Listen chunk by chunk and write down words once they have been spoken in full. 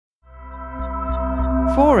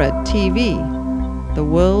FORA.tv. The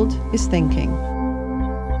world is thinking.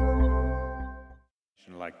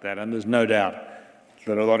 Like that, and there's no doubt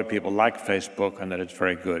that a lot of people like Facebook and that it's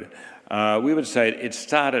very good. We would say it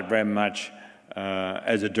started very much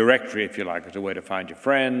as a directory, if you like, as a way to find your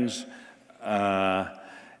friends.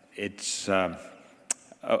 It's a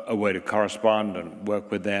way to correspond and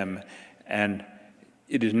work with them, and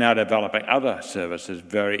it is now developing other services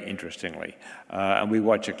very interestingly, and we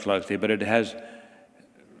watch it closely. But it has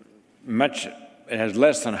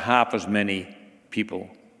less than half as many people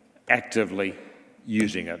actively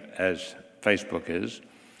using it as Facebook is.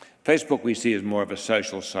 Facebook we see as more of a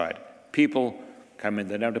social site. People come in,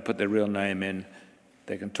 they don't have to put their real name in,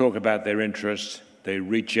 they can talk about their interests, they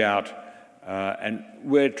reach out, and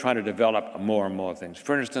we're trying to develop more and more things.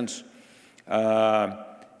 For instance,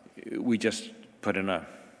 we just put in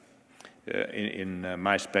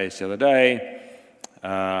MySpace the other day,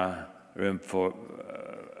 room for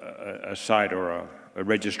a site or a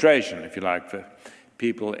registration, if you like, for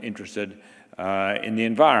people interested in the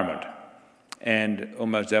environment. And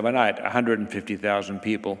almost overnight, 150,000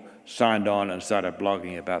 people signed on and started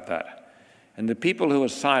blogging about that. And the people who are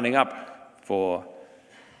signing up for,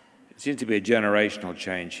 it seems to be a generational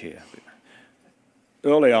change here.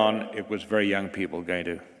 Early on, it was very young people going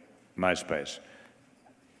to MySpace,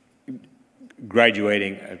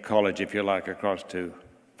 graduating at college, if you like, across to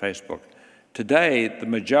Facebook. Today, the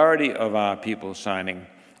majority of our people signing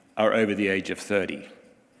are over the age of 30.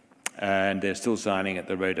 And they're still signing at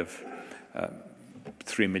the rate of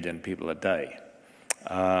 3 million people a day.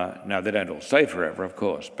 Now, they don't all stay forever, of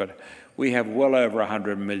course, but we have well over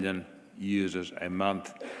 100 million users a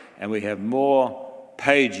month, and we have more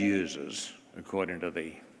page users, according to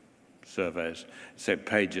the surveys, so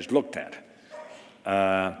pages looked at,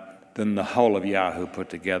 than the whole of Yahoo put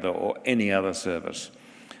together or any other service.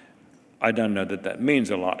 I don't know that that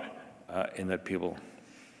means a lot in that people.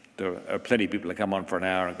 There are plenty of people that come on for an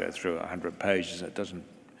hour and go through 100 pages. It doesn't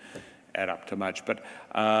add up to much. But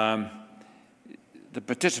the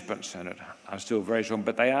participants in it are still very strong,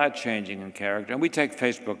 but they are changing in character. And we take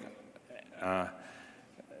Facebook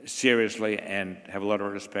seriously and have a lot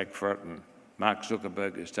of respect for it. And Mark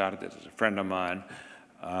Zuckerberg, who started this, is a friend of mine.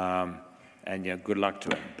 And yeah, good luck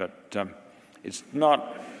to him. But it's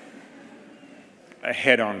not a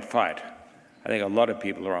head-on fight. I think a lot of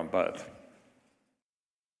people are on both.